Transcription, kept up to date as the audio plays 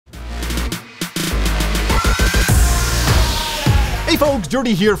folks,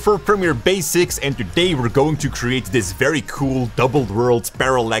 Dirty here for Premiere Basics, and today we're going to create this very cool double world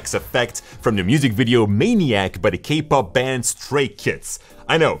parallax effect from the music video Maniac by the K-pop band Stray Kids.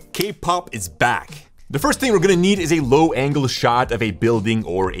 I know, K-pop is back. The first thing we're gonna need is a low angle shot of a building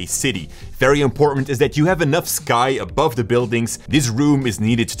or a city. Very important is that you have enough sky above the buildings. This room is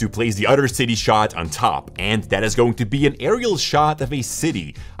needed to place the other city shot on top, and that is going to be an aerial shot of a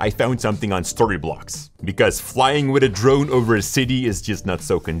city. I found something on Storyblocks, because flying with a drone over a city is just not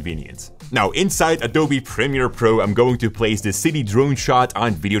so convenient. Now, inside Adobe Premiere Pro, I'm going to place the city drone shot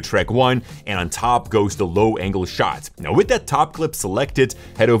on video track 1, and on top goes the low angle shot. Now, with that top clip selected,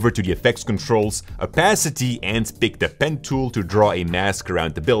 head over to the effects controls, opacity, and pick the pen tool to draw a mask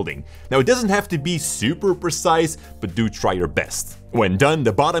around the building. Now, it doesn't have to be super precise, but do try your best. When done,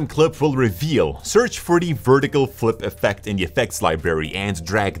 the bottom clip will reveal. Search for the vertical flip effect in the effects library and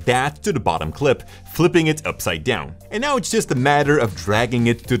drag that to the bottom clip, flipping it upside down. And now it's just a matter of dragging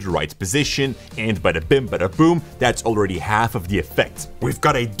it to the right position, and bada bim bada boom, that's already half of the effect. We've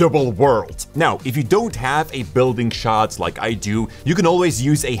got a double world. Now, if you don't have a building shot like I do, you can always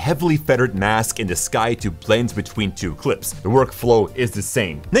use a heavily feathered mask in the sky to blend between two clips. The workflow is the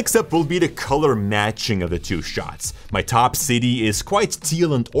same. Next up will be the color matching of the two shots. My top city is quite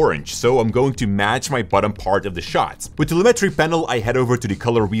teal and orange, so I'm going to match my bottom part of the shot. With the telemetry panel, I head over to the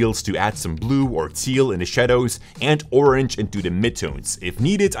color wheels to add some blue or teal in the shadows and orange into the midtones. If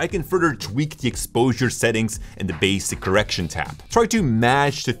needed, I can further tweak the exposure settings in the basic correction tab. Try to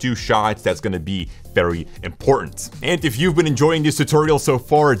match the two shots, that's gonna be very important. And if you've been enjoying this tutorial so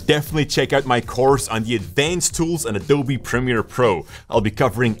far, definitely check out my course on the advanced tools on Adobe Premiere Pro. I'll be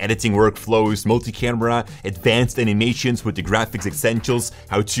covering editing workflows, multi-camera, advanced animations with the graphics essentials,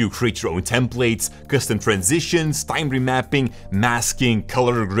 how to create your own templates, custom transitions, time remapping, masking,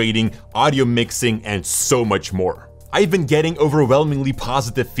 color grading, audio mixing, and so much more. I've been getting overwhelmingly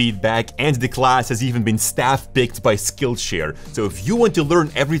positive feedback, and the class has even been staff-picked by Skillshare. So if you want to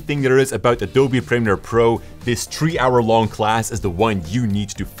learn everything there is about Adobe Premiere Pro, this 3-hour-long class is the one you need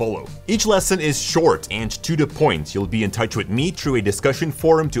to follow. Each lesson is short and to the point. You'll be in touch with me through a discussion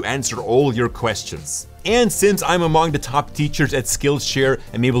forum to answer all your questions. And since I'm among the top teachers at Skillshare,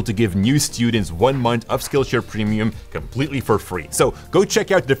 I'm able to give new students 1 month of Skillshare Premium completely for free. So go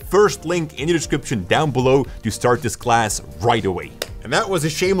check out the first link in the description down below to start this class right away. And that was a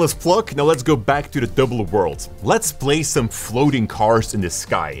shameless plug. Now let's go back to the double world. Let's place some floating cars in the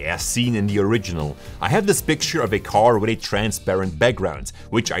sky as seen in the original. I have this picture of a car with a transparent background,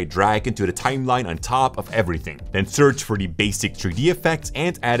 which I drag into the timeline on top of everything. Then search for the basic 3D effect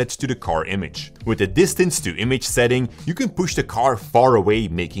and add it to the car image. With the distance to image setting, you can push the car far away,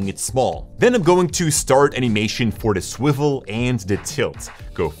 making it small. Then I'm going to start animation for the swivel and the tilt.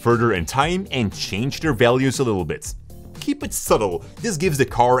 Go further in time and change their values a little bit. Keep it subtle, this gives the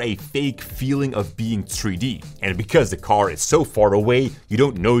car a fake feeling of being 3D. And because the car is so far away, you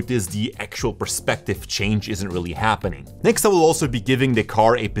don't notice the actual perspective change isn't really happening. Next, I will also be giving the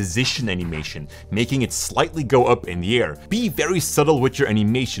car a position animation, making it slightly go up in the air. Be very subtle with your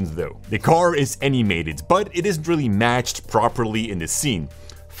animations though. The car is animated, but it isn't really matched properly in the scene.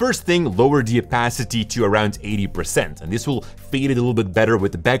 First thing, lower the opacity to around 80%, and this will fade it a little bit better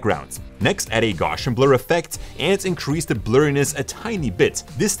with the background. Next, add a Gaussian blur effect and increase the blurriness a tiny bit.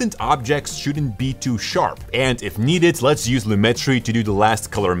 Distant objects shouldn't be too sharp. And if needed, let's use Lumetri to do the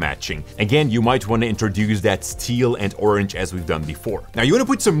last color matching. Again, you might want to introduce that teal and orange as we've done before. Now, you want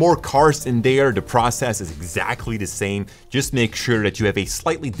to put some more cars in there. The process is exactly the same. Just make sure that you have a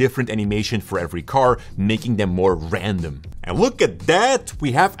slightly different animation for every car, making them more random. And look at that!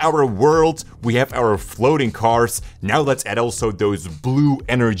 We have our world, we have our floating cars. Now let's add also those blue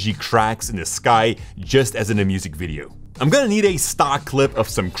energy cracks in the sky, just as in a music video. I'm gonna need a stock clip of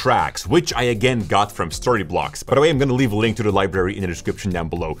some cracks, which I again got from Storyblocks. By the way, I'm gonna leave a link to the library in the description down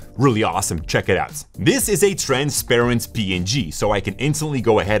below. Really awesome, check it out. This is a transparent PNG, so I can instantly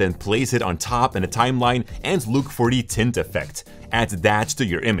go ahead and place it on top in a timeline and look for the tint effect. Add that to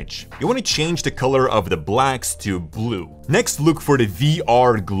your image. You want to change the color of the blacks to blue. Next, look for the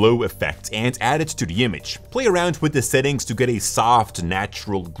VR glow effect and add it to the image. Play around with the settings to get a soft,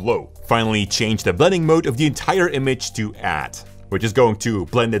 natural glow. Finally, change the blending mode of the entire image to add, which is going to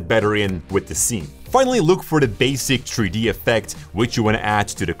blend it better in with the scene. Finally, look for the basic 3D effect, which you want to add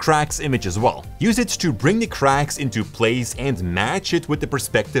to the cracks image as well. Use it to bring the cracks into place and match it with the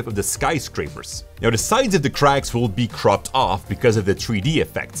perspective of the skyscrapers. Now, the sides of the cracks will be cropped off because of the 3D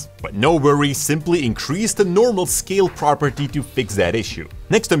effect. But no worries, simply increase the normal scale property to fix that issue.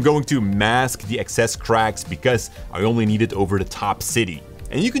 Next, I'm going to mask the excess cracks because I only need it over the top city.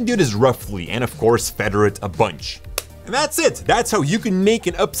 And you can do this roughly and of course feather it a bunch. And that's it! That's how you can make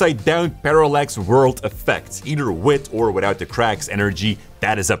an upside down parallax world effect, either with or without the crack's energy.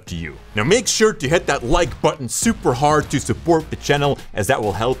 That is up to you. Now make sure to hit that like button super hard to support the channel, as that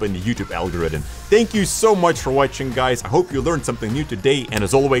will help in the YouTube algorithm. Thank you so much for watching, guys. I hope you learned something new today, and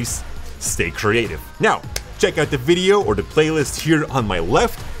as always, stay creative. Now, check out the video or the playlist here on my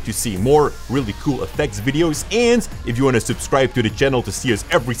left to see more really cool effects videos, and if you want to subscribe to the channel to see us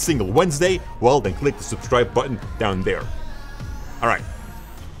every single Wednesday, well, then click the subscribe button down there. Alright,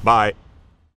 bye.